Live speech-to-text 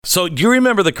So do you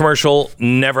remember the commercial,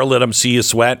 Never Let Them See You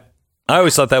Sweat? I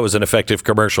always thought that was an effective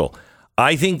commercial.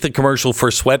 I think the commercial for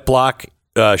Sweat Block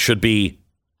should be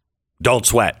Don't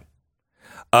Sweat.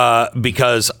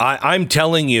 Because I'm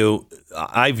telling you,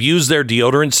 I've used their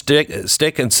deodorant stick,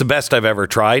 and it's the best I've ever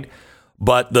tried.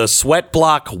 But the Sweat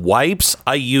Block wipes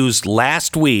I used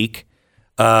last week,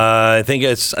 I think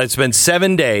it's been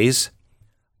 7 days.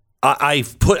 I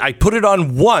put it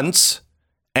on once,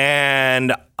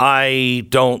 and I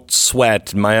don't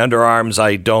sweat. My underarms,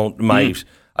 I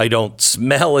don't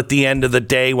smell at the end of the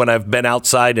day when I've been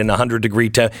outside in 100-degree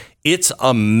temp. It's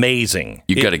amazing.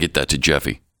 You got to get that to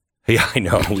Jeffy. Yeah, I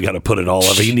know. We got to put it all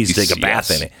over. He needs to take a bath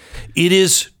in it. It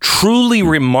is truly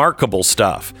remarkable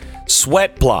stuff.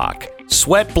 Sweat Block,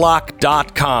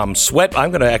 sweatblock.com.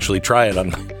 I'm going to actually try it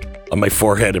on my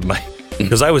forehead and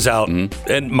because I was out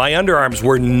and my underarms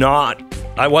were not.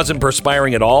 I wasn't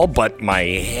perspiring at all, but my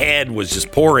head was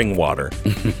just pouring water.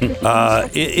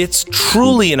 It's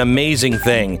truly an amazing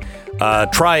thing.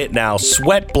 Try it now.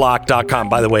 Sweatblock.com.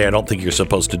 By the way, I don't think you're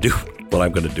supposed to do what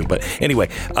I'm going to do. But anyway,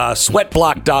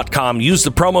 sweatblock.com. Use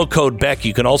the promo code Beck.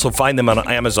 You can also find them on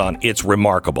Amazon. It's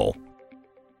remarkable.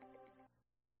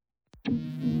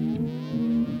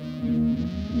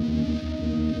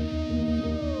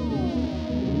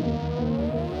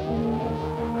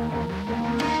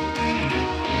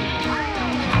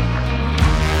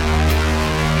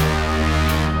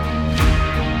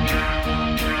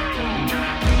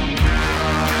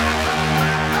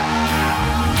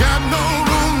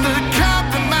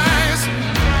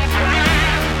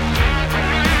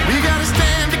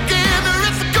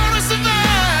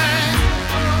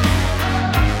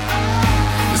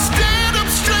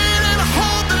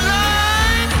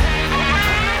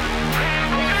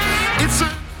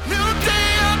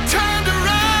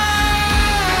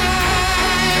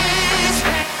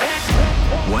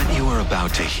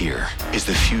 To hear is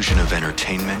the fusion of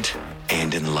entertainment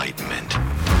and enlightenment.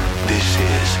 This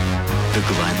is the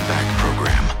Glenn Beck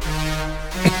Program.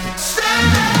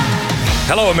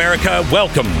 Hello, America.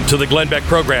 Welcome to the Glenn Beck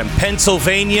Program.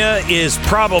 Pennsylvania is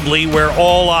probably where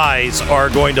all eyes are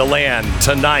going to land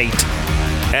tonight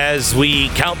as we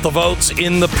count the votes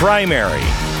in the primary.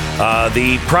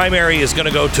 The primary is going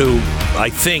to go to, I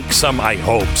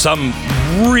hope, some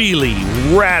really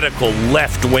radical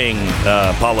left-wing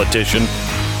politician.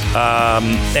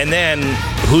 And then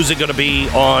who's it going to be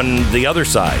on the other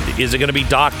side? Is it going to be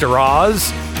Dr.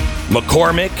 Oz,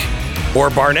 McCormick, or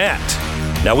Barnett?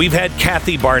 Now, we've had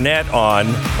Kathy Barnett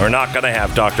on. We're not going to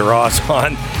have Dr. Oz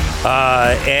on.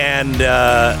 And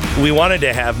we wanted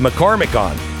to have McCormick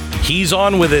on. He's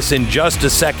on with us in just a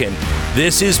second.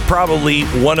 This is probably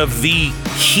one of the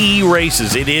key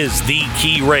races. It is the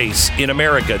key race in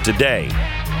America today.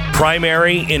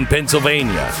 Primary in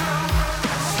Pennsylvania.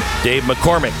 Dave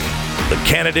McCormick, the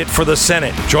candidate for the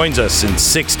Senate, joins us in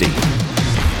 60.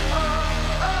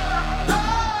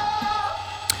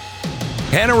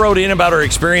 Hannah wrote in about her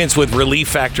experience with Relief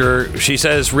Factor. She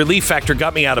says, Relief Factor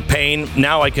got me out of pain.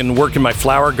 Now I can work in my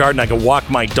flower garden. I can walk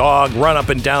my dog, run up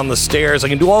and down the stairs. I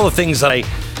can do all the things that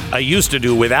I used to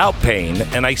do without pain.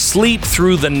 And I sleep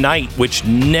through the night, which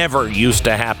never used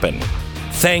to happen.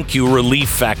 Thank you, Relief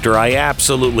Factor. I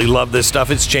absolutely love this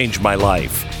stuff. It's changed my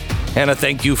life. Hannah,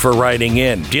 thank you for writing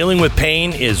in. Dealing with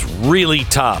pain is really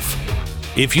tough.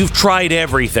 If you've tried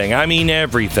everything, I mean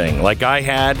everything, like I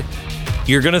had,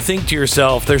 you're going to think to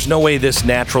yourself, there's no way this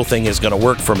natural thing is going to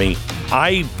work for me.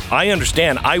 I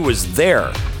understand. I was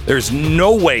there. There's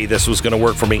no way this was going to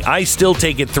work for me. I still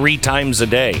take it 3 times a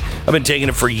day. I've been taking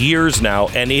it for years now,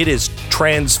 and it has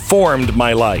transformed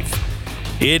my life.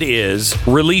 It is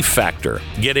Relief Factor.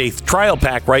 Get a trial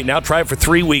pack right now. Try it for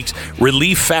 3 weeks.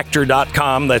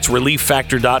 ReliefFactor.com. That's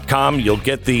ReliefFactor.com. You'll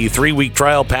get the 3-week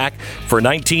trial pack for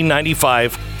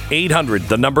 $19.95. 800,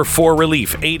 the number 4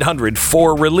 Relief.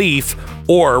 800-4Relief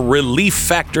or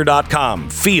ReliefFactor.com.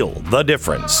 Feel the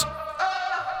difference.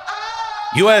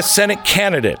 U.S. Senate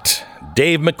candidate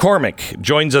Dave McCormick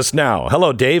joins us now.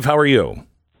 Hello, Dave. How are you?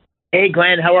 Hey,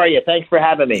 Glenn, how are you? Thanks for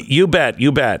having me. You bet.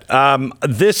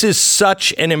 This is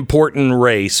such an important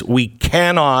race. We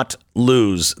cannot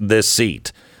lose this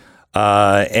seat.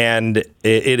 And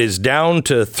it is down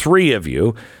to 3 of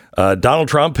you. Donald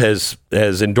Trump has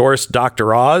endorsed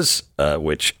Dr. Oz,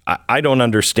 which I don't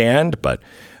understand, but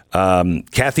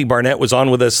Kathy Barnett was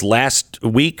on with us last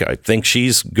week. I think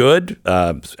she's good.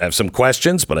 I have some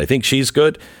questions, but I think she's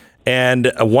good.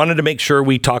 And I wanted to make sure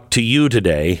we talk to you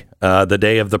today, the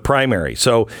day of the primary.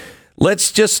 So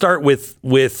let's just start with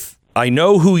I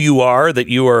know who you are, that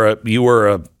you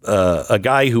were a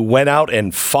guy who went out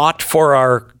and fought for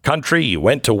our country. You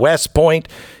went to West Point.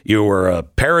 You were a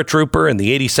paratrooper in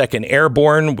the 82nd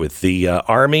Airborne with the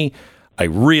Army. I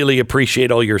really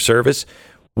appreciate all your service.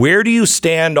 Where do you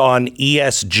stand on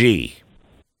ESG?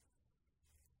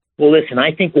 Well, listen,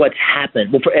 I think what's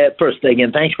happened, well, first,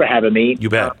 again, thanks for having me. You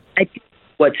bet. I think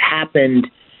what's happened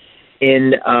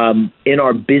in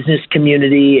our business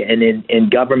community and in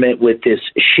government with this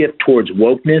shift towards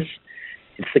wokeness,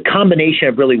 it's the combination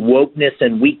of really wokeness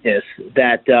and weakness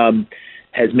that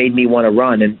has made me want to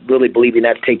run, and really believing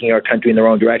that's taking our country in the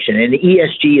wrong direction. And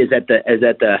ESG is at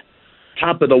the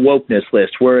top of the wokeness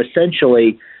list, where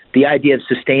essentially the idea of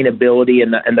sustainability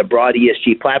and the broad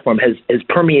ESG platform has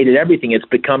permeated everything. It's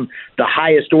become the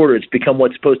highest order. It's become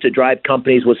what's supposed to drive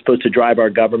companies, what's supposed to drive our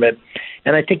government.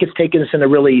 And I think it's taken us in a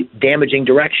really damaging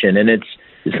direction. And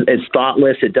it's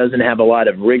thoughtless. It doesn't have a lot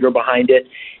of rigor behind it.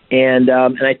 And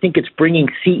I think it's bringing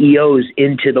CEOs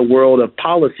into the world of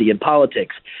policy and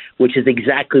politics, which is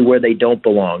exactly where they don't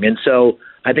belong. And so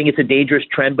I think it's a dangerous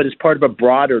trend, but it's part of a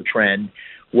broader trend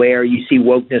where you see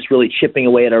wokeness really chipping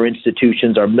away at our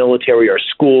institutions, our military, our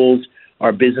schools,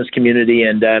 our business community.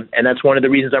 And that's one of the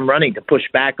reasons I'm running, to push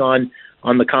back on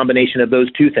the combination of those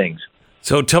two things.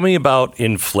 So tell me about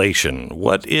inflation.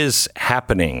 What is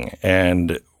happening,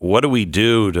 and what do we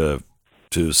do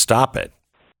to stop it?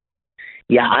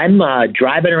 Yeah, I'm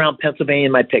driving around Pennsylvania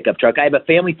in my pickup truck. I have a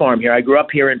family farm here. I grew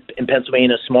up here in Pennsylvania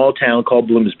in a small town called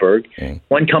Bloomsburg. Okay.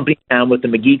 One company town with the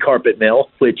McGee Carpet Mill,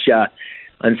 which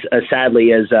sadly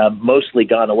has mostly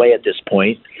gone away at this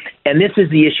point. And this is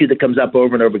the issue that comes up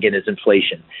over and over again, is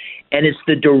inflation. And it's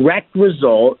the direct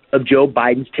result of Joe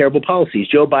Biden's terrible policies.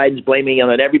 Joe Biden's blaming it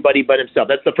on everybody but himself.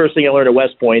 That's the first thing I learned at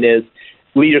West Point, is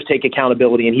leaders take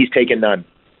accountability, and he's taken none.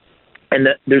 And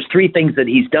there's three things that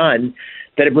he's done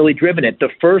that have really driven it. The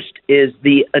first is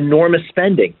the enormous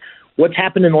spending. What's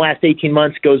happened in the last 18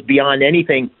 months goes beyond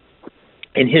anything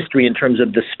in history in terms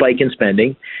of the spike in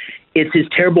spending. It's his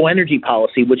terrible energy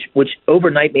policy, which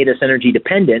overnight made us energy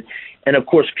dependent. And of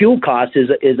course, fuel costs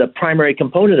is a primary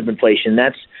component of inflation.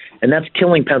 That's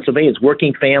killing Pennsylvanians,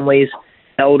 working families,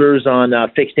 elders on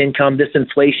fixed income. This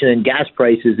inflation and gas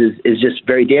prices is just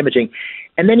very damaging.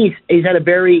 And then he's had a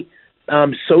very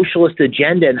socialist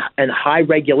agenda and high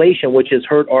regulation, which has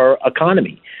hurt our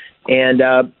economy and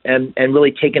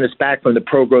really taken us back from the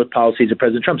pro-growth policies of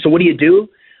President Trump. So what do?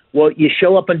 Well, you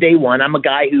show up on day one. I'm a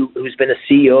guy who's been a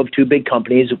CEO of two big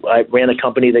companies. I ran a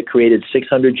company that created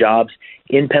 600 jobs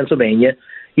in Pennsylvania.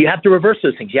 You have to reverse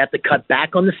those things. You have to cut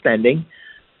back on the spending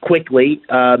quickly.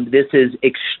 This is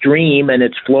extreme, and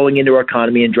it's flowing into our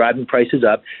economy and driving prices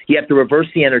up. You have to reverse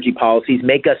the energy policies,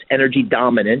 make us energy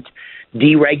dominant,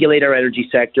 deregulate our energy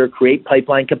sector, create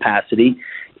pipeline capacity,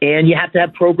 and you have to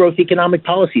have pro-growth economic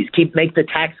policies. Make the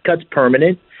tax cuts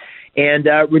permanent, and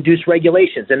reduce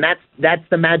regulations, and that's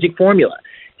the magic formula.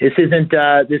 This isn't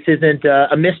a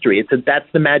mystery.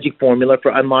 That's the magic formula for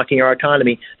unlocking our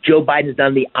economy. Joe Biden's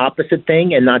done the opposite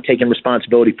thing and not taken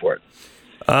responsibility for it.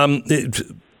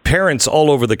 Parents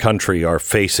all over the country are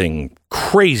facing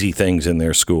crazy things in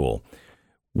their school.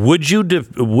 Would you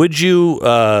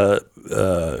defund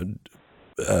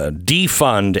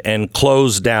and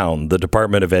close down the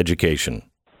Department of Education?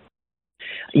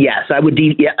 Yes, I would.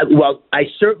 I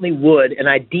certainly would, and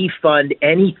I defund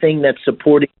anything that's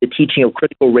supporting the teaching of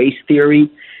critical race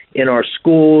theory in our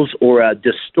schools or a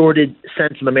distorted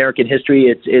sense of American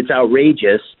history. It's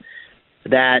outrageous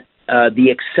that the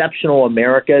exceptional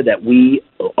America that we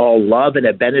all love and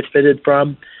have benefited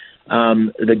from,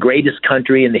 the greatest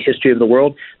country in the history of the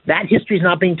world, that history is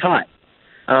not being taught.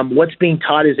 What's being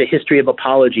taught is a history of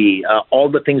apology, all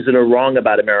the things that are wrong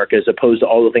about America as opposed to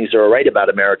all the things that are right about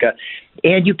America.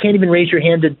 And you can't even raise your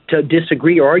hand to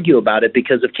disagree or argue about it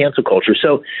because of cancel culture.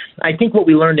 So I think what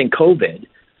we learned in COVID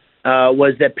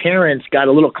was that parents got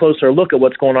a little closer look at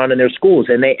what's going on in their schools,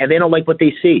 and they don't like what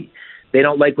they see. They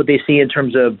don't like what they see in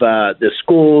terms of the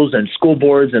schools and school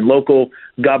boards and local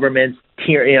governments,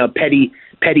 petty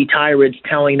tyrants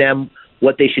telling them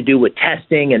what they should do with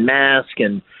testing and masks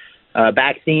and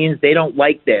vaccines. They don't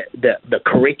like the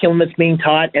curriculum that's being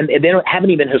taught, and they haven't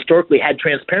even historically had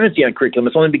transparency on curriculum.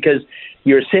 It's only because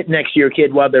you're sitting next to your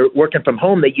kid while they're working from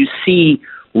home that you see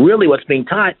really what's being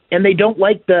taught, and they don't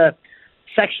like the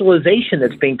sexualization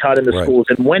that's being taught in the schools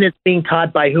and when it's being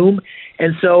taught by whom.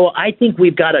 And so I think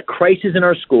we've got a crisis in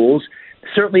our schools.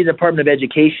 Certainly the Department of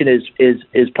Education is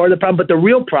part of the problem, but the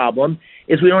real problem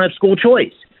is we don't have school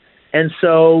choice. And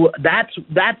so that's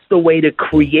the way to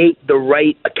create the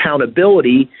right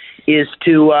accountability is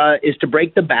to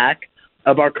break the back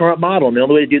of our current model. And the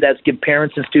only way to do that is give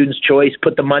parents and students choice,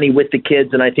 put the money with the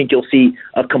kids, and I think you'll see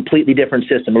a completely different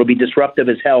system. It'll be disruptive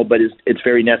as hell, but it's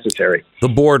very necessary. The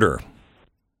border.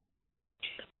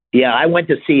 Yeah, I went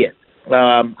to see it.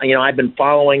 I've been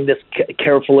following this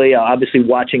carefully, obviously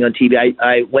watching on TV.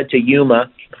 I went to Yuma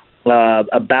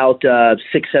about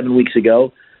 6-7 weeks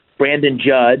ago. Brandon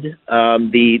Judd,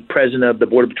 the president of the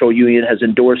Border Patrol Union, has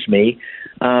endorsed me.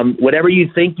 Whatever you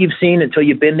think you've seen until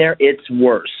you've been there, it's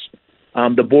worse.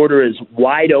 The border is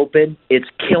wide open. It's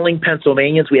killing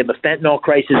Pennsylvanians. We have a fentanyl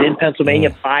crisis in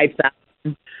Pennsylvania,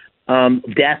 5,000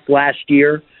 deaths last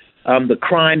year. The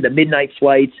crime, the midnight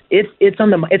flights, it's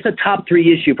a top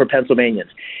 3 issue for Pennsylvanians,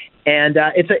 and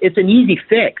it's an easy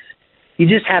fix. You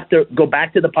just have to go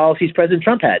back to the policies President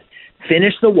Trump had.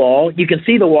 Finish the wall. You can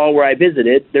see the wall where I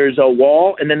visited. There's a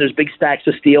wall, and then there's big stacks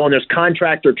of steel, and there's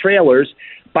contractor trailers.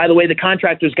 By the way, the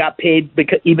contractors got paid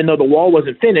because even though the wall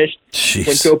wasn't finished,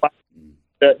 when go by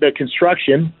the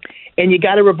construction, and you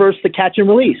got to reverse the catch and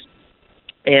release,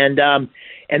 and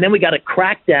then we got to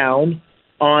crack down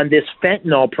on this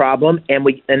fentanyl problem, and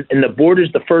the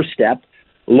border's the first step.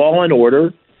 Law and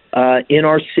order in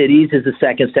our cities is the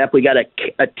second step. We got a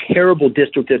terrible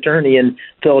district attorney in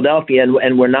Philadelphia,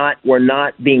 and we're not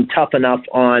being tough enough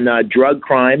on drug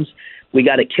crimes. We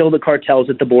got to kill the cartels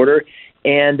at the border,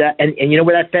 and you know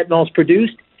where that fentanyl is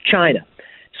produced? China.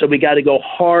 So we got to go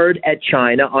hard at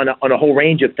China on a whole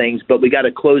range of things, but we got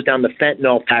to close down the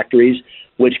fentanyl factories,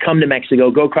 which come to Mexico,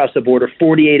 go across the border,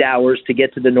 48 hours to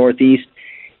get to the Northeast.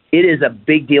 It is a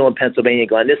big deal in Pennsylvania,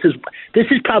 Glenn. This is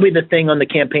probably the thing on the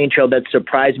campaign trail that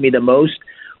surprised me the most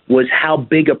was how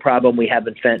big a problem we have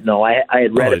in fentanyl. I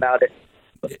had read about it,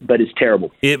 but it's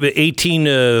terrible. 18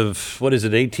 to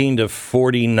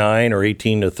 49 or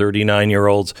 18 to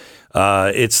 39-year-olds,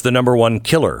 it's the number one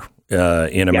killer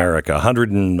in America.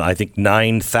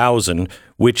 109,000,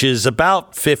 which is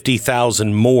about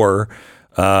 50,000 more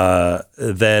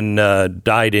than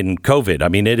died in COVID. I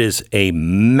mean, it is a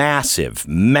massive,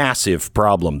 massive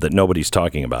problem that nobody's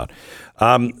talking about.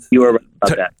 You are right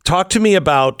about that. Talk to me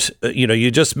about,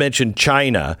 you just mentioned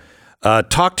China.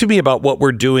 Talk to me about what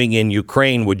we're doing in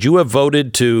Ukraine. Would you have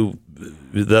voted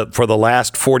for the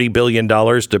last $40 billion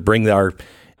to bring our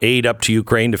aid up to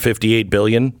Ukraine to $58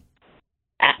 billion?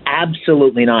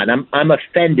 Absolutely not. I'm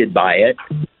offended by it,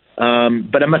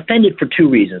 but I'm offended for 2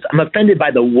 reasons. I'm offended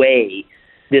by the way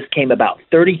this came about.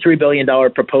 $33 billion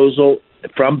proposal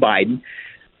from Biden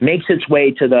makes its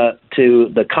way to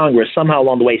the Congress. Somehow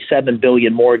along the way, $7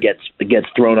 billion more gets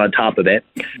thrown on top of it.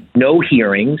 No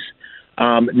hearings,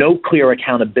 no clear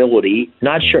accountability.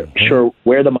 Not sure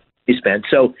where the money is spent.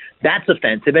 So that's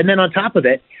offensive. And then on top of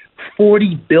it,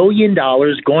 $40 billion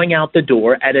going out the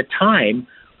door at a time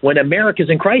when America's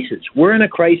in crisis. We're in a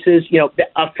crisis.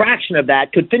 A fraction of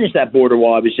that could finish that border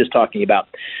wall I was just talking about.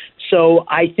 So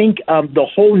I think the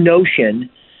whole notion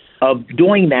of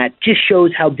doing that just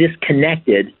shows how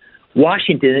disconnected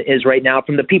Washington is right now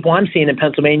from the people I'm seeing in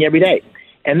Pennsylvania every day.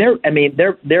 And they're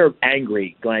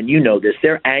angry, Glenn. You know this.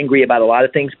 They're angry about a lot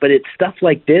of things, but it's stuff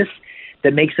like this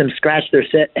that makes them scratch their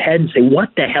head and say,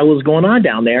 "What the hell is going on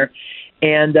down there?"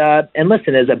 And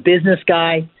listen, as a business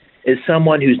guy, as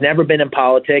someone who's never been in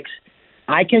politics,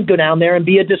 I can go down there and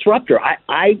be a disruptor.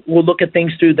 I will look at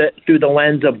things through the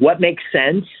lens of what makes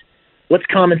sense, what's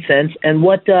common sense, and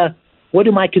what do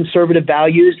my conservative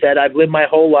values that I've lived my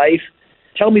whole life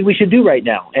tell me we should do right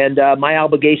now. And my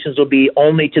obligations will be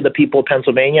only to the people of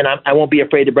Pennsylvania, and I won't be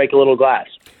afraid to break a little glass.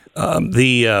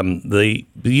 The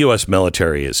U.S.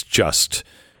 military is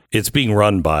it's being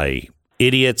run by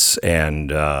idiots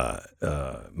and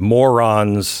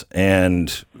morons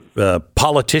and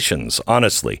politicians,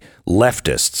 honestly,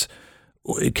 leftists.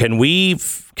 Can we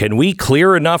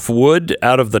clear enough wood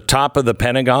out of the top of the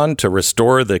Pentagon to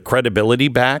restore the credibility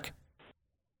back?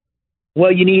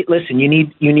 Well, you need warfighters. You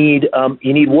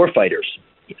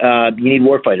need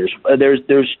warfighters.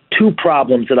 There's 2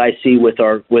 problems that I see with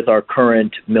our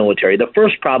current military. The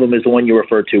first problem is the one you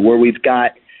referred to, where we've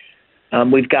got a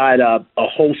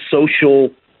whole social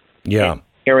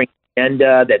hearing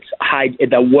agenda that's high,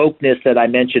 the wokeness that I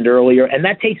mentioned earlier, and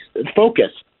that takes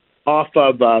focus off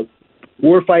of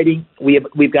war fighting.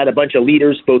 We've got a bunch of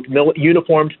leaders, both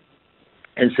uniformed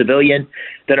and civilian,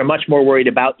 that are much more worried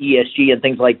about ESG and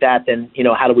things like that than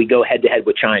how do we go head to head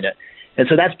with China. And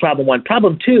so that's problem 1.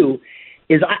 Problem 2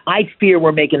 is I fear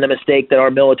we're making the mistake that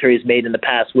our military has made in the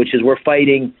past, which is we're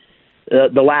fighting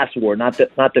the last war, not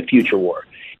the future war.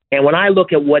 And when I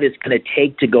look at what it's going to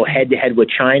take to go head to head with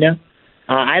China,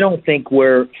 I don't think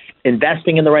we're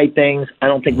investing in the right things. I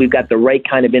don't think we've got the right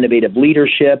kind of innovative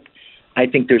leadership. I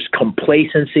think there's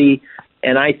complacency,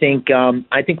 and I think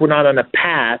we're not on a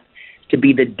path to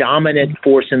be the dominant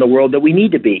force in the world that we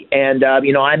need to be. And,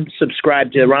 I'm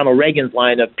subscribed to Ronald Reagan's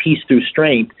line of peace through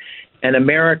strength, and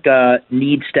America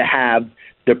needs to have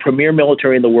the premier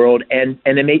military in the world, and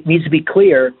it needs to be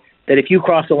clear that if you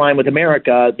cross the line with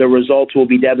America, the results will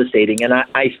be devastating. And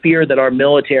I fear that our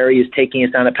military is taking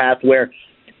us down a path where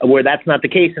that's not the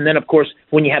case. And then, of course,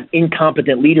 when you have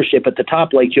incompetent leadership at the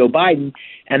top like Joe Biden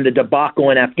and the debacle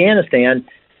in Afghanistan,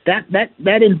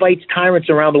 that invites tyrants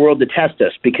around the world to test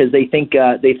us because they think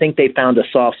they found a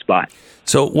soft spot.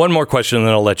 So one more question, and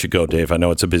then I'll let you go, Dave. I know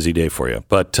it's a busy day for you,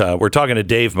 but we're talking to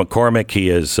Dave McCormick. He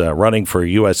is running for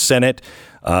U.S. Senate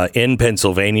in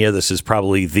Pennsylvania. This is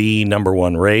probably the number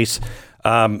one race.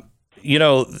 Some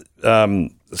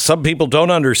people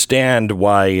don't understand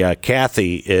why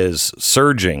Kathy is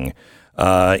surging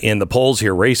in the polls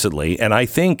here recently, and I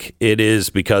think it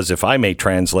is because, if I may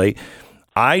translate,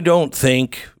 I don't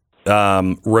think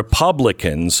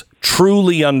Republicans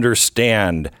truly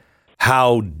understand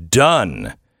how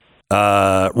done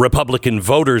Republican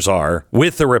voters are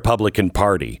with the Republican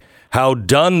Party, how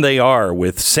done they are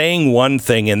with saying one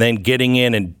thing and then getting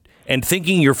in and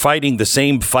thinking you're fighting the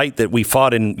same fight that we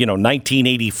fought in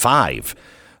 1985.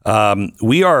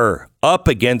 We are up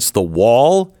against the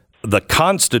wall. The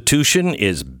Constitution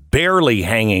is barely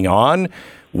hanging on.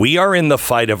 We are in the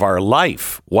fight of our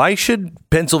life. Why should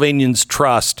Pennsylvanians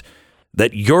trust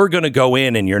that you're going to go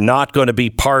in and you're not going to be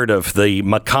part of the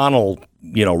McConnell,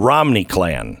 Romney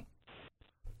clan?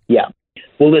 Yeah.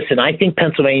 Well, listen, I think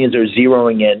Pennsylvanians are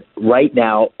zeroing in right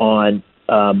now on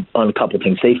a couple of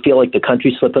things. They feel like the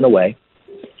country's slipping away.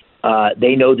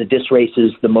 They know that this race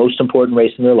is the most important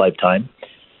race in their lifetime.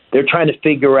 They're trying to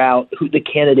figure out who the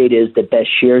candidate is that best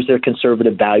shares their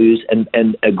conservative values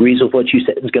and agrees with what you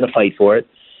said and is going to fight for it.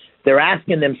 They're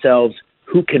asking themselves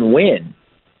who can win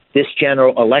this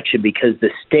general election because the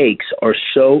stakes are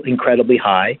so incredibly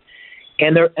high.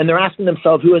 And they're asking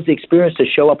themselves who has the experience to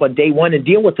show up on day one and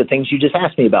deal with the things you just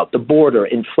asked me about, the border,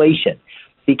 inflation,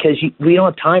 because we don't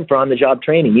have time for on-the-job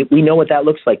training. We know what that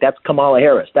looks like. That's Kamala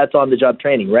Harris. That's on-the-job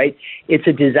training, right? It's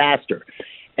a disaster.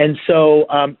 And so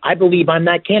I believe I'm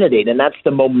that candidate, and that's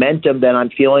the momentum that I'm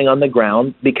feeling on the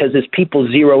ground, because as people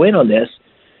zero in on this,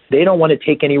 they don't want to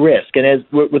take any risk. And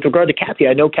with regard to Kathy,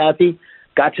 I know Kathy,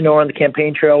 got to know her on the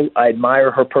campaign trail. I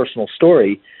admire her personal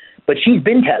story, but she's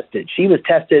been tested. She was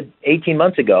tested 18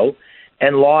 months ago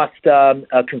and lost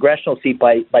a congressional seat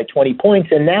by 20 points,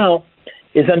 and now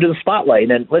is under the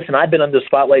spotlight. And listen, I've been under the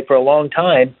spotlight for a long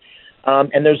time.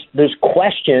 And there's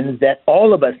questions that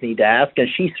all of us need to ask, and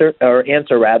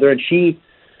answer, and she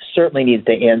certainly needs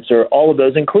to answer all of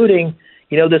those, including,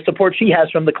 the support she has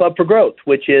from the Club for Growth,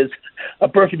 which is a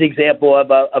perfect example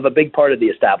of a big part of the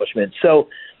establishment. So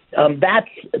that's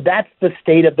the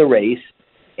state of the race,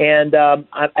 and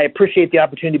I appreciate the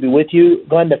opportunity to be with you,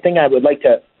 Glenn. The thing I would like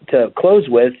to close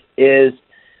with is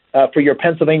for your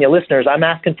Pennsylvania listeners, I'm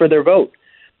asking for their vote.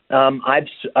 Somebody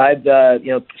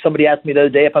asked me the other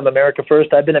day if I'm America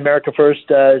First. I've been America First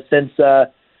since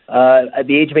at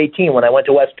the age of 18 when I went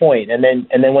to West Point and then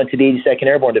went to the 82nd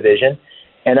Airborne Division.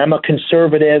 And I'm a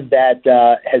conservative that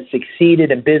has succeeded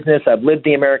in business. I've lived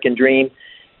the American dream,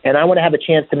 and I want to have a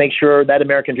chance to make sure that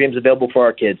American dream is available for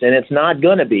our kids. And it's not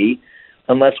going to be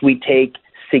unless we take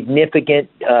significant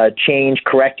change,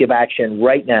 corrective action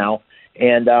right now.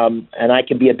 And I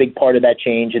can be a big part of that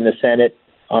change in the Senate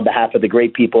on behalf of the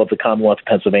great people of the Commonwealth of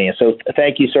Pennsylvania. So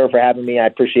thank you, sir, for having me. I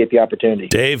appreciate the opportunity.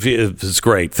 Dave, it's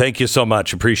great. Thank you so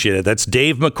much. Appreciate it. That's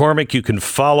Dave McCormick. You can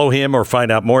follow him or find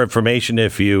out more information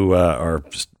if you are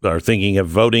thinking of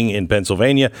voting in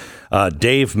Pennsylvania.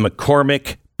 Dave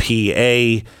McCormick,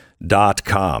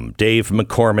 PA.com. Dave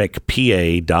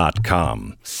McCormick,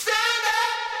 PA.com.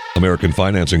 American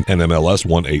Financing, NMLS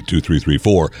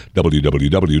 182334,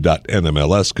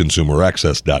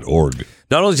 www.nmlsconsumeraccess.org.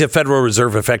 Not only is the Federal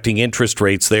Reserve affecting interest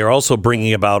rates, they are also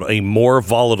bringing about a more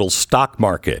volatile stock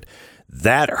market.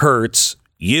 That hurts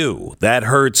you. That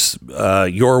hurts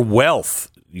your wealth,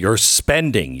 your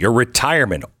spending, your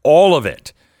retirement, all of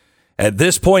it. At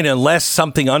this point, unless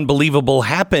something unbelievable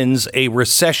happens, a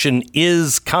recession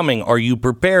is coming. Are you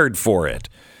prepared for it?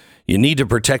 You need to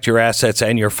protect your assets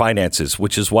and your finances,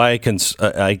 which is why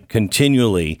I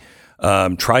continually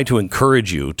try to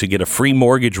encourage you to get a free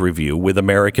mortgage review with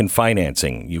American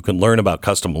Financing. You can learn about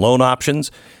custom loan options.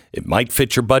 It might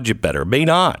fit your budget better, may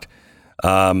not.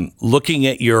 Looking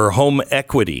at your home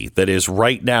equity that is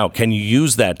right now, can you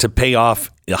use that to pay off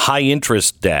high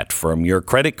interest debt from your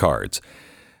credit cards?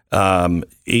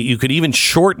 You could even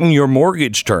shorten your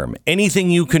mortgage term. Anything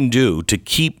you can do to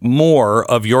keep more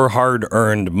of your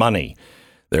hard-earned money.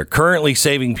 They're currently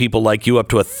saving people like you up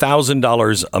to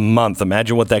 $1,000 a month.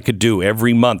 Imagine what that could do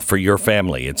every month for your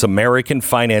family. It's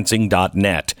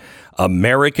AmericanFinancing.net.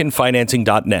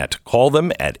 AmericanFinancing.net. Call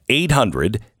them at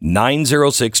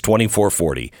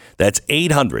 800-906-2440. That's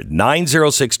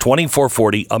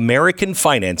 800-906-2440.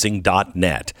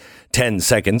 AmericanFinancing.net. 10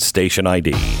 seconds, station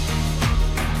ID.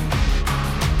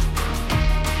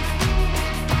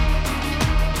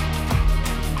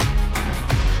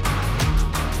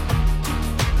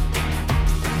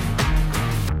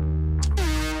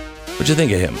 What'd you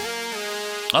think of him?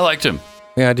 I liked him.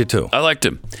 Yeah, I did too. I liked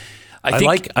him.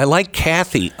 I like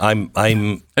Kathy. I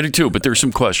do too, but there's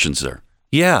some questions there.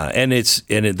 Yeah, and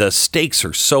the stakes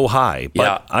are so high. But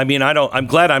Yeah. I mean, I'm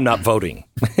glad I'm not voting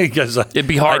because It'd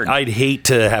be hard. I'd hate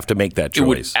to have to make that choice. It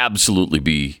would absolutely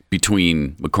be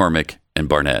between McCormick and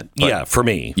Barnett. But yeah, for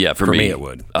me. Yeah, for me it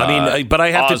would. I mean, but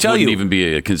I have Oz to tell wouldn't you, even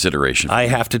be a consideration. I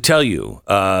have to tell you,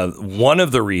 one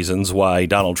of the reasons why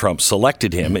Donald Trump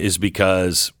selected him is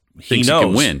because he knows he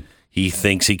can win. He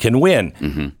thinks he can win.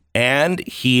 Mm-hmm. And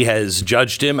he has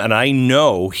judged him, and I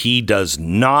know he does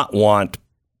not want.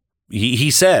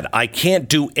 He said, I can't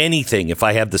do anything if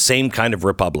I have the same kind of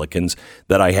Republicans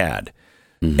that I had.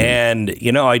 Mm-hmm.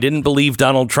 And, I didn't believe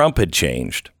Donald Trump had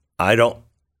changed. I don't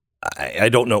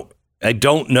know. I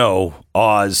don't know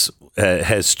Oz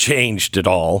has changed at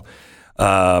all.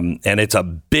 And it's a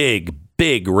big,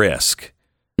 big risk.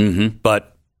 Mm-hmm.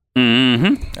 But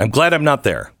I'm glad I'm not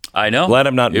there. I know. Glad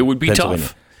I'm not. It would be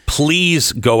tough.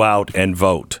 Please go out and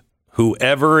vote.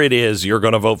 Whoever it is you're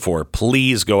going to vote for,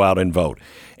 please go out and vote.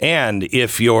 And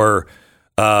if you're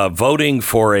voting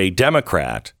for a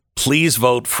Democrat, please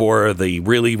vote for the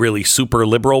really, really super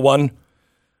liberal one.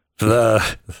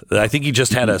 I think he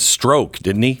just had a stroke,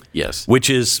 didn't he? Yes. Which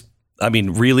is,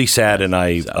 really sad. And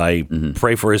I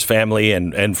pray for his family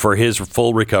and for his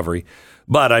full recovery.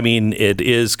 But it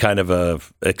is kind of a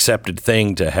accepted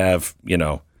thing to have,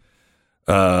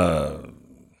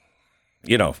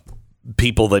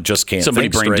 people that just can't somebody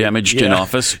think brain straight. damaged in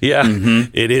office. Yeah,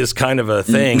 It is kind of a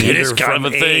thing. It is kind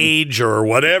of a thing. Age or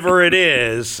whatever it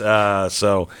is. But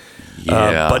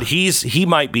he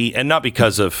might be, and not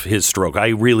because of his stroke. I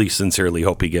really sincerely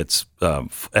hope he gets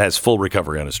has full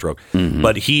recovery on his stroke. Mm-hmm.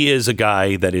 But he is a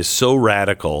guy that is so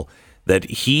radical that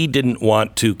he didn't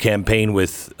want to campaign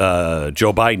with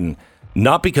Joe Biden,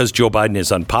 not because Joe Biden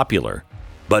is unpopular,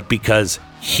 but because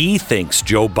he thinks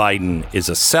Joe Biden is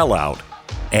a sellout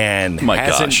and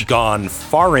hasn't gone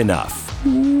far enough.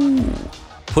 Ooh.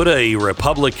 Put a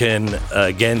Republican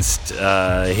against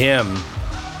him,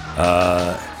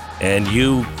 and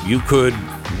you could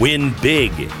win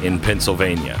big in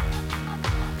Pennsylvania.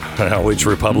 Which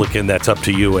Republican, that's up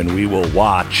to you, and we will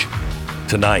watch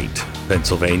tonight,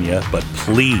 Pennsylvania. But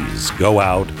please go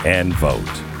out and vote.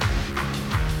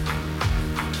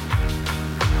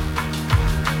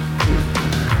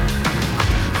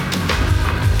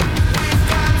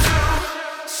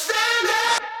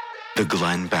 The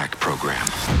Glenn Beck Program.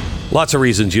 Lots of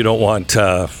reasons you don't want,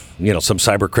 some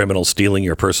cyber criminals stealing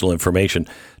your personal information.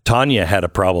 Tanya had a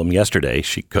problem yesterday.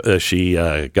 She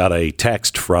got a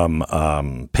text from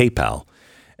PayPal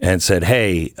and said,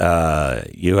 "Hey,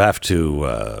 you have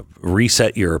to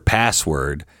reset your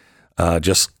password.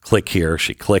 Just click here."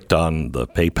 She clicked on the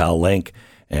PayPal link,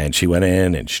 and she went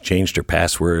in and she changed her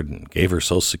password and gave her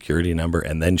social security number.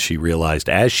 And then she realized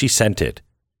as she sent it,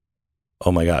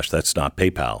 oh my gosh, that's not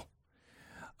PayPal.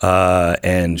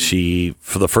 And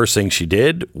for the first thing she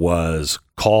did was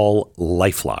call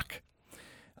LifeLock.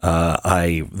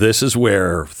 This is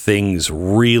where things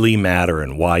really matter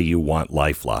and why you want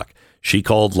LifeLock. She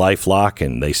called LifeLock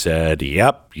and they said,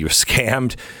 "Yep, you're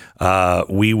scammed.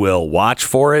 We will watch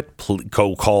for it.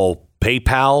 Go call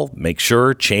PayPal. Make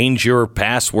sure, change your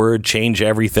password, change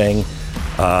everything.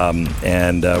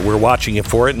 And we're watching it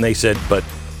for it." And they said, "But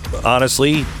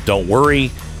honestly, don't worry.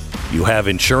 You have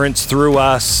insurance through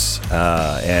us,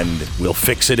 and we'll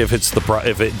fix it if it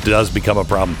does become a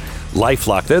problem."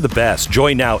 LifeLock, they're the best.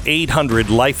 Join now,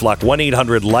 800-LifeLock,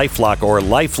 1-800-LifeLock, or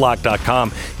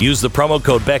LifeLock.com. Use the promo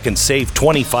code Beck and save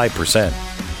 25%.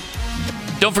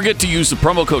 Don't forget to use the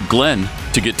promo code Glenn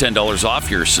to get $10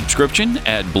 off your subscription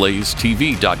at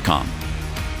blazetv.com.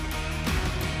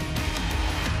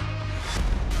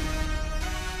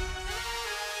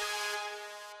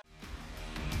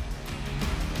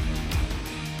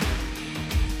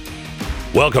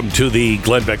 Welcome to the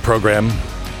Glenn Beck program.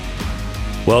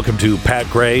 Welcome to Pat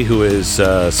Gray, who is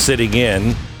sitting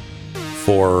in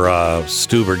for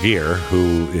Stu Bergier,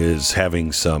 who is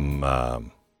having some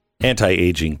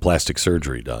anti-aging plastic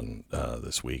surgery done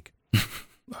this week.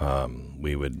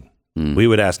 We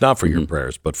would ask not for your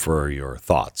prayers, but for your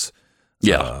thoughts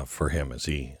for him as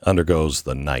he undergoes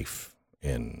the knife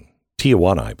in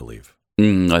Tijuana, I believe.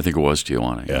 I think it was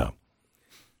Tijuana. Yeah.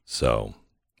 So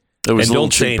it was a little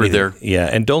cheaper there. Yeah,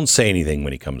 and don't say anything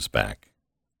when he comes back.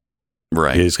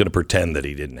 Right. He's going to pretend that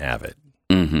he didn't have it.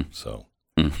 Mm-hmm. So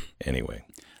anyway.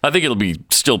 I think it'll be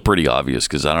still pretty obvious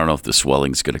because I don't know if the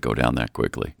swelling's going to go down that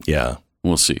quickly. Yeah.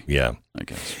 We'll see. Yeah. I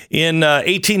guess. In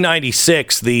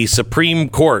 1896, the Supreme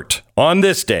Court, on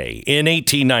this day in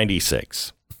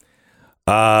 1896,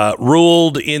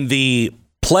 ruled in the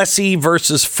Plessy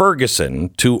versus Ferguson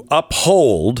to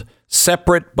uphold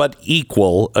separate but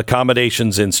equal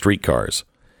accommodations in streetcars.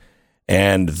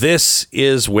 And this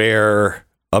is where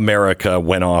America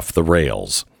went off the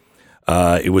rails.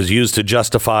 It was used to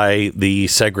justify the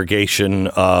segregation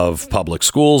of public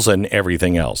schools and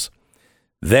everything else.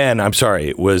 Then,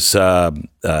 it was in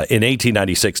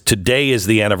 1896. Today is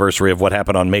the anniversary of what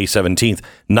happened on May 17th,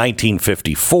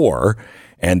 1954.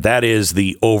 And that is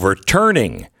the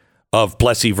overturning of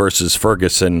Plessy versus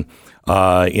Ferguson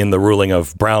in the ruling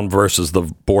of Brown versus the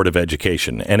Board of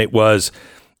Education. And it was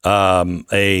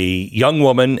a young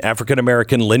woman,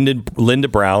 African-American, Linda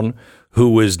Brown,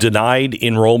 who was denied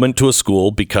enrollment to a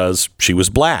school because she was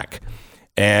black.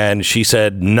 And she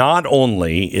said not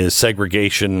only is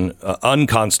segregation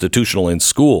unconstitutional in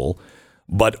school,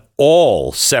 but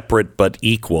all separate but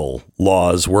equal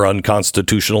laws were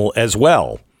unconstitutional as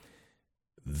well.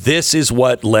 This is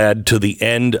what led to the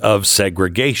end of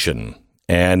segregation.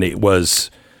 And it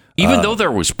was... Even though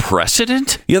there was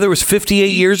precedent? Yeah, there was 58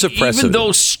 years of precedent. Even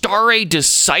though stare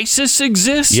decisis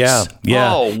exists? Yeah.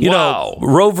 Oh, you know,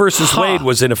 Roe versus Wade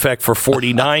was in effect for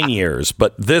 49 years,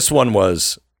 but this one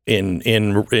was in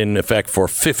effect for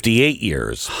 58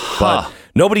 years. But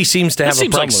nobody seems to have a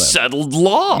problem with that. It seems like settled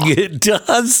law. It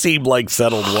does seem like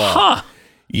settled law.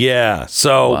 Yeah.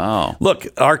 So, look,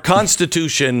 our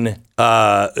Constitution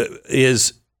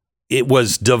it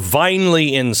was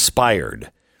divinely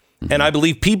inspired. And I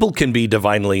believe people can be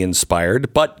divinely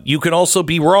inspired, but you can also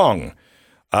be wrong.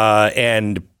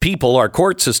 And people, our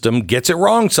court system, gets it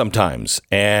wrong sometimes,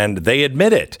 and they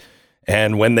admit it.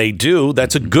 And when they do,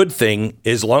 that's a good thing,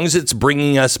 as long as it's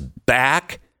bringing us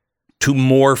back to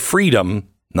more freedom,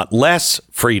 not less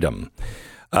freedom.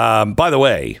 By the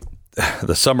way,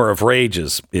 the Summer of Rage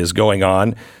is going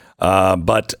on,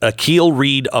 but Akil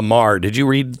Reed Amar, did you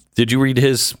read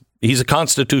his? He's a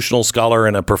constitutional scholar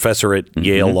and a professor at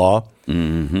Yale Law.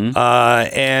 Mm-hmm.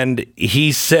 And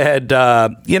he said,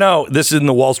 this is in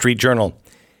the Wall Street Journal,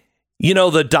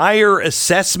 the dire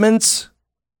assessments,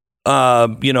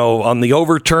 on the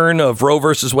overturn of Roe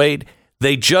versus Wade,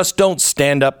 they just don't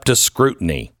stand up to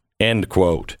scrutiny, end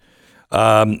quote.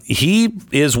 He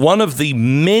is one of the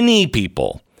many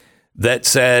people that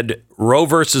said Roe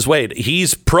versus Wade.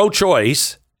 He's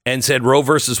pro-choice and said Roe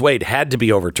versus Wade had to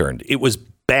be overturned. It was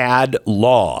bad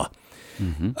law.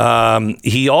 Mm-hmm.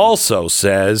 He also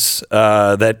says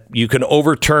that you can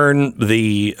overturn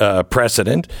the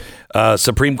precedent.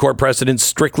 Supreme Court precedents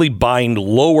strictly bind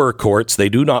lower courts. They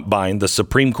do not bind the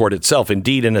Supreme Court itself.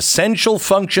 Indeed, an essential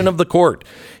function of the court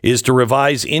is to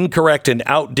revise incorrect and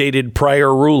outdated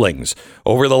prior rulings.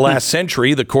 Over the last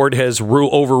century, the court has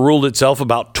overruled itself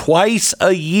about twice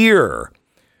a year,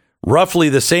 roughly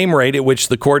the same rate at which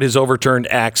the court has overturned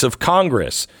acts of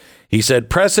Congress. He said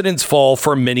precedents fall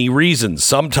for many reasons.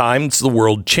 Sometimes the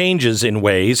world changes in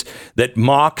ways that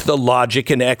mock the logic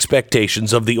and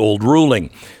expectations of the old ruling.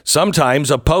 Sometimes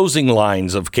opposing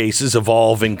lines of cases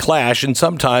evolve and clash, and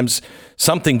sometimes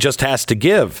something just has to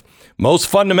give. Most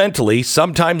fundamentally,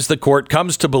 sometimes the court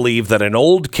comes to believe that an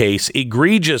old case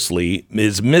egregiously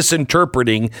is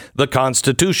misinterpreting the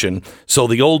Constitution, so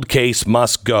the old case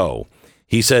must go.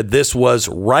 He said this was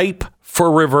ripe for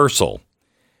reversal.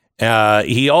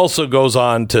 He also goes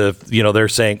on to, they're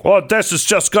saying, well, this is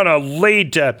just going to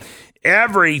lead to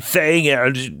everything.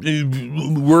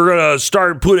 We're going to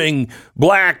start putting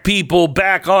black people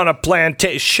back on a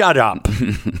plantation. Shut up.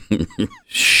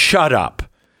 Shut up.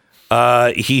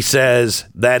 He says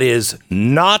that is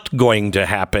not going to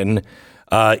happen.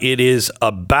 It is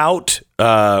about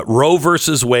Roe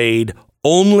versus Wade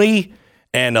only.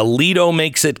 And Alito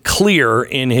makes it clear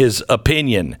in his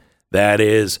opinion that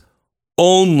is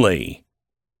only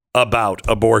about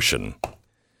abortion.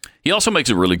 He also makes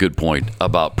a really good point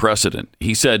about precedent.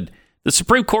 He said the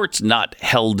Supreme Court's not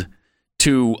held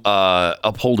to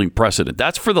upholding precedent.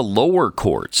 That's for the lower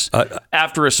courts.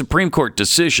 After a Supreme Court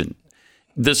decision,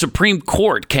 the Supreme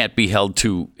Court can't be held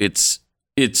to its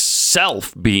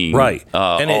itself being right.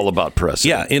 all about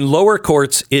precedent. Yeah, in lower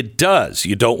courts, it does.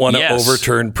 You don't want to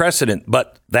overturn precedent,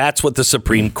 but that's what the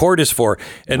Supreme Court is for.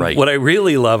 And what I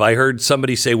really love, I heard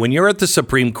somebody say, when you're at the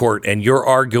Supreme Court and you're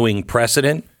arguing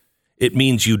precedent, it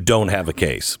means you don't have a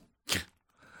case.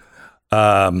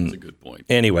 That's a good point.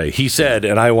 Anyway, he said,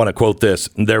 and I want to quote this,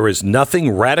 there is nothing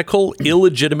radical,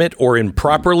 illegitimate, or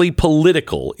improperly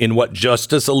political in what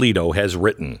Justice Alito has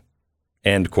written.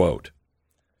 End quote.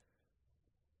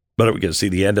 But are we going to see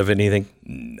the end of anything?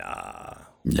 Nah.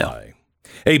 No. Why?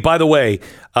 Hey, by the way,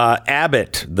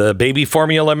 Abbott, the baby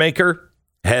formula maker,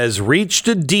 has reached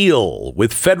a deal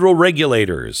with federal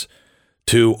regulators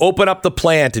to open up the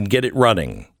plant and get it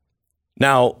running.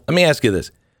 Now, let me ask you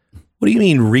this. What do you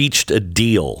mean reached a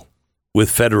deal with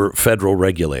federal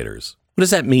regulators? What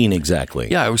does that mean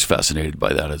exactly? Yeah, I was fascinated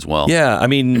by that as well. Yeah, I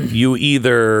mean, you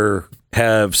either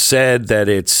have said that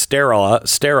it's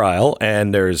sterile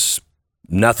and there's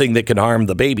nothing that can harm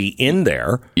the baby in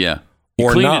there. Yeah. You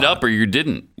or cleaned not. it up or you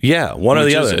didn't. Yeah, one or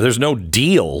the other. It? There's no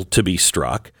deal to be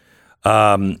struck.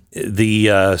 The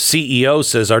CEO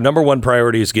says our number one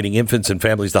priority is getting infants and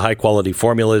families the high quality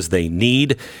formulas they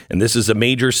need. And this is a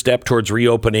major step towards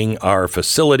reopening our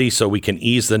facility so we can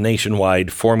ease the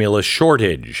nationwide formula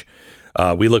shortage.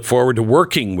 We look forward to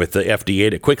working with the FDA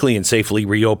to quickly and safely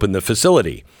reopen the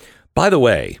facility. By the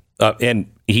way,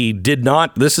 and he did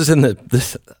not, this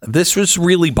was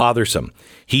really bothersome.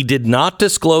 He did not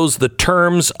disclose the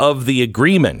terms of the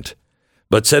agreement,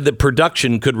 but said that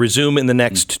production could resume in the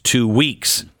next 2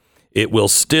 weeks. It will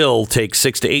still take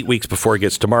 6 to 8 weeks before it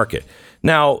gets to market.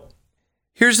 Now,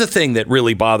 here's the thing that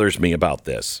really bothers me about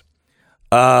this.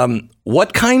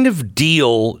 What kind of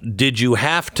deal did you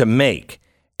have to make?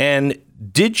 And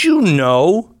did you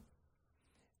know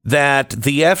that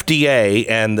the FDA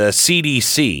and the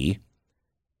CDC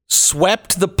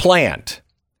swept the plant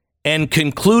and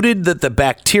concluded that the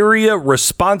bacteria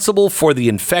responsible for the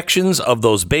infections of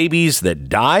those babies that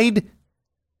died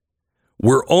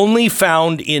were only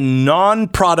found in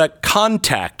non-product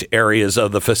contact areas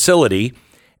of the facility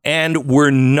and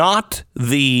were not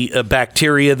the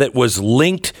bacteria that was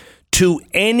linked to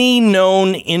any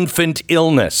known infant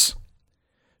illness.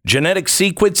 Genetic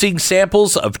sequencing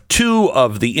samples of 2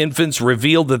 of the infants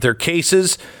revealed that their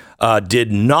cases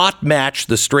did not match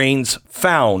the strains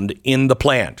found in the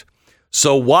plant.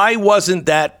 So why wasn't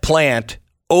that plant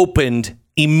opened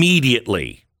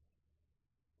immediately?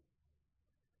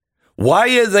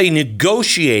 Why are they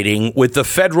negotiating with the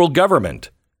federal government?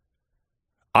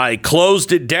 I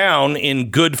closed it down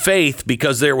in good faith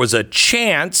because there was a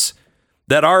chance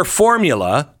that our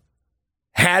formula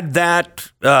had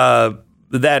that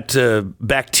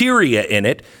bacteria in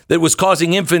it that was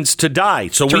causing infants to die.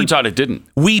 So turns out it didn't.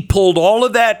 We pulled all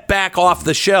of that back off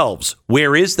the shelves.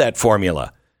 Where is that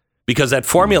formula? Because that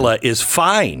formula is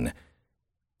fine.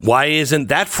 Why isn't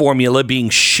that formula being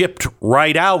shipped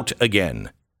right out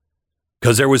again?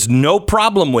 Because there was no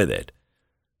problem with it.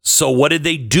 So what did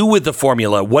they do with the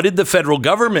formula? What did the federal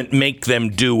government make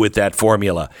them do with that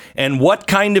formula? And what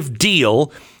kind of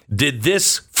deal did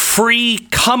this free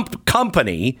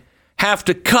company have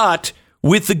to cut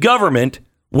with the government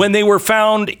when they were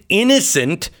found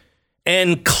innocent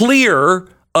and clear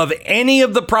of any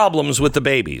of the problems with the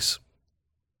babies?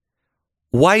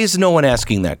 Why is no one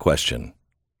asking that question?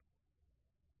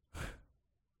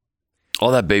 All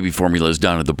that baby formula is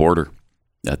down at the border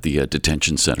at the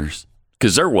detention centers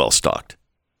because they're well stocked.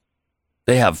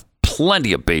 They have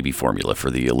plenty of baby formula for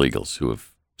the illegals who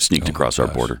have sneaked across our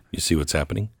border. You see what's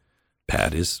happening?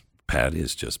 Pat is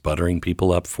just buttering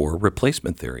people up for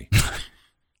replacement theory.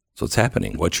 So what's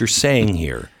happening? What you're saying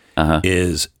here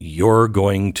is you're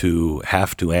going to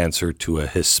have to answer to a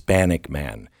Hispanic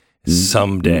man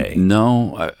someday.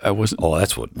 No, I wasn't. Oh,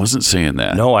 wasn't saying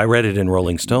that. No, I read it in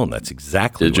Rolling Stone. That's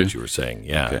exactly what you were saying.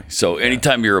 Yeah. Okay. So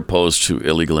anytime you're opposed to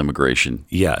illegal immigration,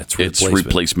 it's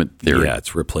replacement theory. Yeah,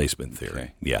 it's replacement theory.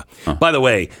 Okay. Yeah. By the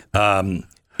way,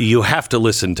 you have to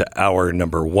listen to our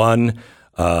number 1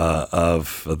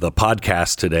 of the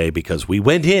podcast today because we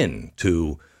went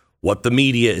into what the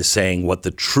media is saying, what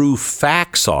the true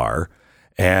facts are,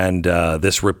 and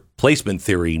this replacement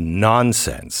theory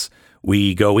nonsense.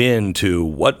 We go into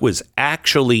what was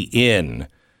actually in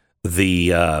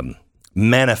the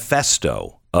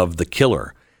manifesto of the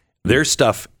killer. There's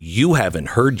stuff you haven't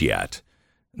heard yet.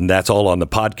 And that's all on the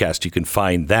podcast. You can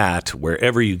find that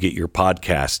wherever you get your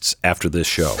podcasts after this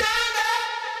show.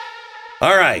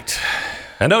 All right.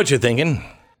 I know what you're thinking.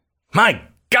 My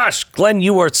gosh, Glenn,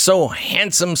 you are so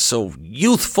handsome, so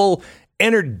youthful,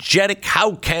 energetic.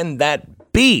 How can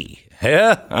that be?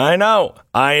 Yeah, I know.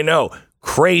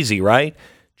 Crazy, right?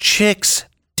 Chicks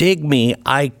dig me.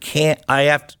 I can't. I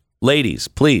have to. Ladies,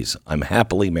 please. I'm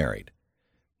happily married.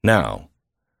 Now,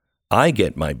 I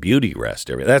get my beauty rest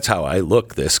That's how I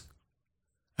look this.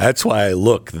 That's why I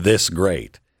look this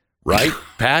great. Right,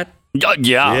 Pat? Yeah.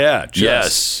 Yeah.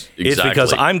 Yes. Exactly. It's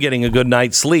because I'm getting a good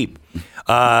night's sleep.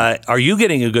 Are you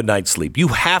getting a good night's sleep? You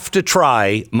have to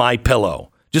try My Pillow.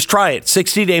 Just try it.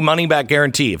 60-day money-back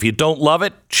guarantee. If you don't love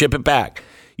it, ship it back.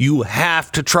 You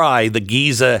have to try the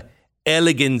Giza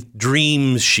Elegant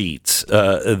Dream Sheets.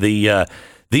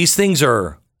 These things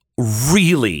are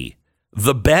really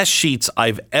the best sheets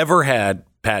I've ever had.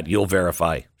 Pat, you'll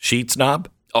verify. Sheet snob?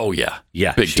 Oh, yeah.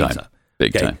 Yeah. Big time.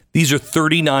 Big time. These are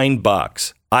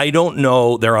 $39. I don't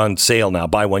know. They're on sale now.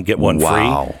 Buy one, get one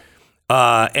free.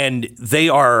 And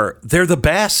they're the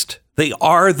best. They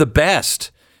are the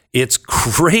best. It's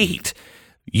great.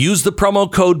 Use the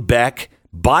promo code Beck.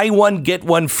 Buy one, get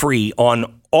one free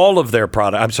on all of their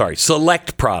products. I'm sorry,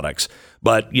 select products.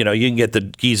 But, you can get the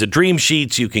Giza Dream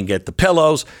Sheets. You can get the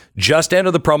pillows. Just enter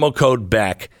the promo code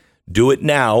Beck. Do it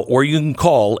now, or you can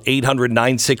call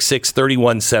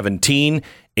 800-966-3117.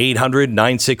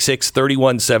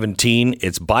 800-966-3117.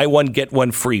 It's buy one, get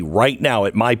one free right now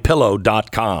at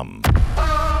mypillow.com.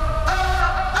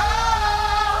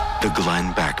 The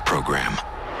Glenn Beck Program.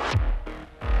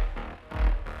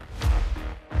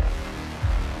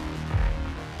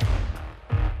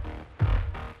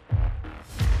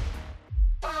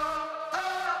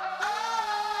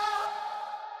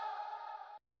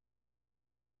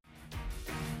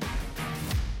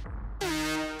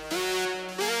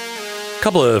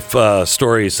 Couple of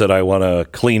stories that I want to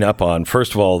clean up on.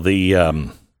 First of all,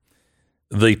 the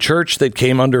church that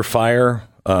came under fire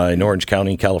in Orange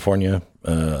County, California,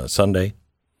 Sunday.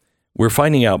 We're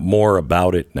finding out more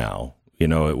about it now.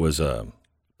 It was a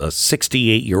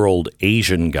 68-year-old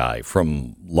Asian guy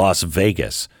from Las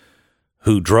Vegas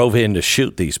who drove in to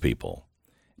shoot these people.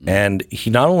 And he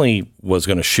not only was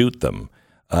going to shoot them,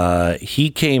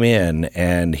 he came in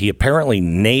and he apparently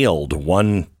nailed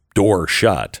one door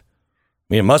shut.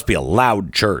 I mean, it must be a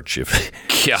loud church if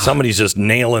somebody's just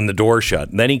nailing the door shut.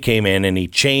 And then he came in and he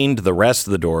chained the rest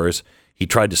of the doors. He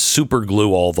tried to super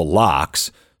glue all the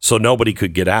locks so nobody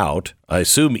could get out. I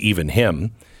assume even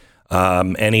him.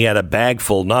 And he had a bag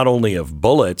full not only of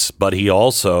bullets, but he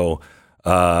also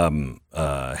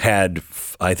had,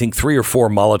 I think, 3 or 4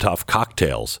 Molotov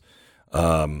cocktails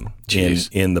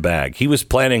in the bag. He was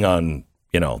planning on,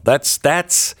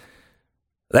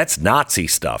 that's Nazi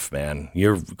stuff, man.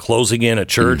 You're closing in a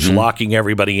church, locking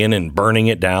everybody in and burning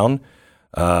it down.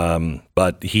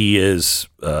 But he is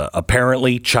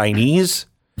apparently Chinese,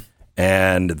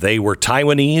 and they were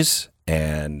Taiwanese,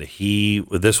 and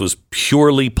this was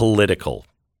purely political.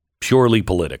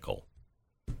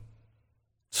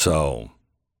 So,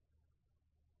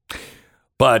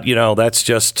 but, that's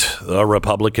just a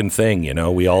Republican thing,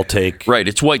 we all take... Right,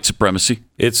 it's white supremacy.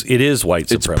 It is white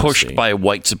supremacy. It's pushed by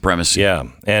white supremacy. Yeah,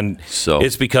 and so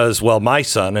it's because, my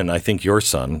son, and I think your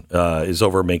son, is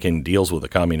over making deals with the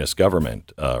communist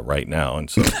government right now, and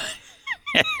so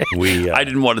I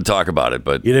didn't want to talk about it,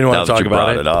 but you didn't want to talk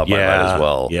about it up, I might as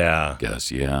well. Yeah.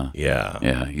 Guess, yeah.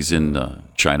 He's in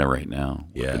China right now,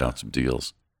 working out some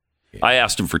deals. I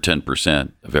asked him for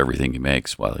 10% of everything he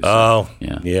makes while he's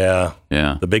yeah.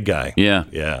 The big guy.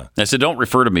 Yeah. I said, don't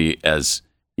refer to me as,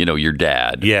 your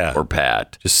dad or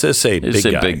Pat. Just say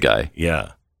big guy.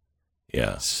 Yeah.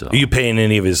 So. Are you paying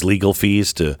any of his legal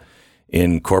fees to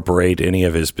incorporate any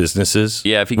of his businesses?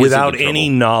 Yeah, if he gets without any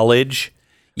knowledge.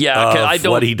 Yeah,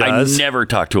 what he does. I never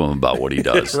talk to him about what he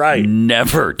does. Right.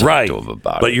 Never talk to him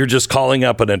about it. But you're just calling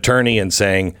up an attorney and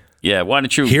saying, yeah, why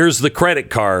don't you... Here's the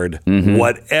credit card.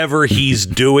 Whatever he's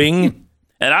doing...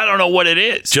 And I don't know what it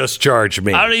is. Just charge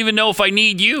me. I don't even know if I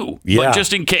need you. Yeah. But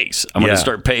just in case, I'm going to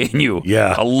start paying you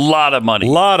a lot of money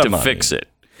to fix it.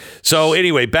 So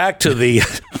anyway, back to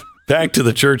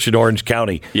the church in Orange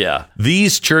County. Yeah.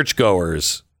 These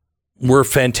churchgoers were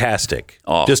fantastic.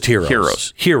 Oh, just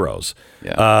heroes.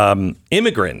 Yeah.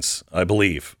 Immigrants, I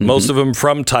believe. Most of them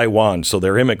from Taiwan, so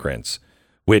they're immigrants.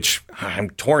 Which I'm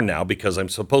torn now because I'm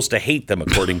supposed to hate them,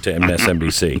 according to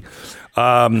MSNBC.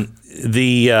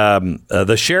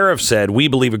 The sheriff said, we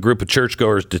believe a group of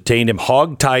churchgoers detained him,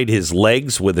 hog-tied his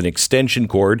legs with an extension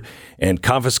cord, and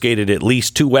confiscated at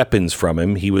least 2 weapons from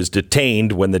him. He was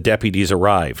detained when the deputies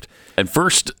arrived. At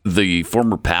first, the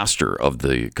former pastor of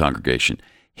the congregation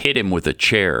hit him with a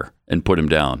chair and put him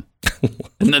down.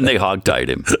 And then they hogtied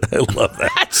him. I love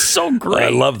that. That's so great. I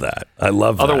love that.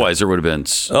 Otherwise, there would have been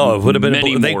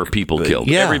many more people killed.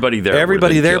 Yeah, Everybody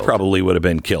there probably would have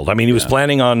been killed. I mean, he was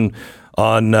planning on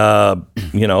on,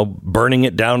 burning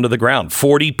it down to the ground.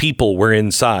 40 people were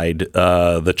inside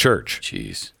the church.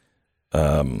 Jeez.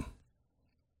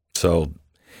 So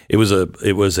it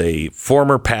was a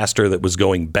former pastor that was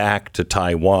going back to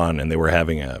Taiwan, and they were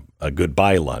having a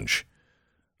goodbye lunch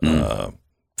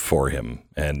for him,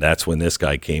 and that's when this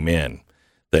guy came in.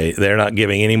 They're not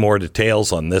giving any more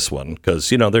details on this one because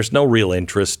there's no real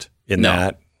interest in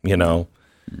that.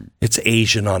 It's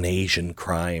Asian on Asian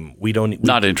crime.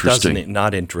 Not interesting.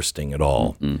 Not interesting at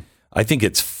all. Mm-mm. I think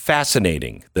it's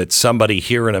fascinating that somebody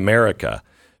here in America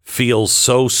feels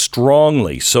so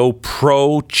strongly, so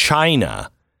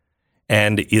pro-China.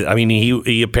 And I mean,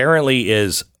 he apparently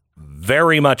is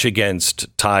very much against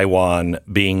Taiwan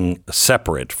being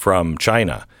separate from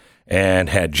China and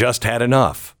had just had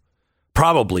enough.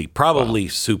 Probably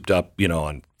souped up,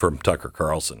 from Tucker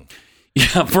Carlson.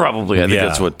 Yeah, probably. I think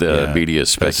that's what the media is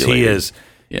speculating.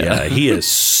 He is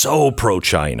so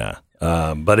pro-China.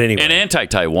 But anyway. And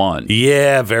anti-Taiwan.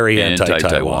 Yeah, very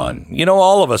anti-Taiwan.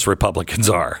 All of us Republicans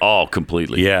are. Oh,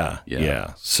 completely.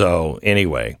 Yeah. So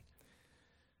anyway.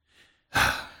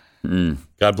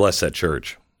 God bless that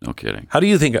church. No kidding. How do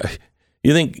you think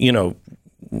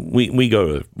we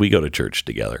go to church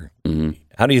together? Mm-hmm.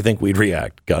 How do you think we'd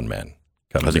react, gunman?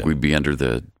 I think we'd be under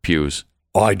the pews.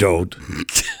 Oh, I don't.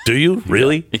 Do you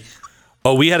really?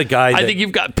 Oh, we had a guy. I think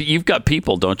you've got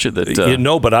people, don't you?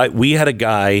 That but we had a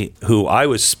guy who I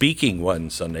was speaking one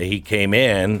Sunday. He came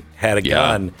in, had a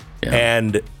gun,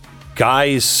 and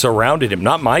guys surrounded him.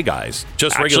 Not my guys,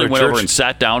 just regular went church. Over and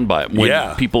sat down by him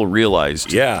when people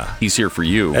realized, he's here for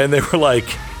you, and they were like,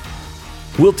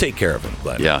 "We'll take care of him,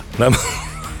 Glenn." Yeah.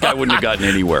 Guy wouldn't have gotten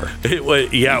anywhere. It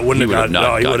wouldn't have gotten.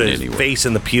 No, he would have face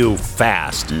in the pew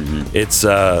fast. Mm-hmm.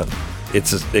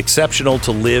 It's exceptional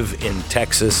to live in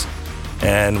Texas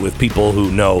and with people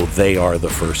who know they are the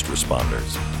first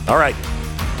responders. All right,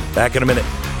 back in a minute.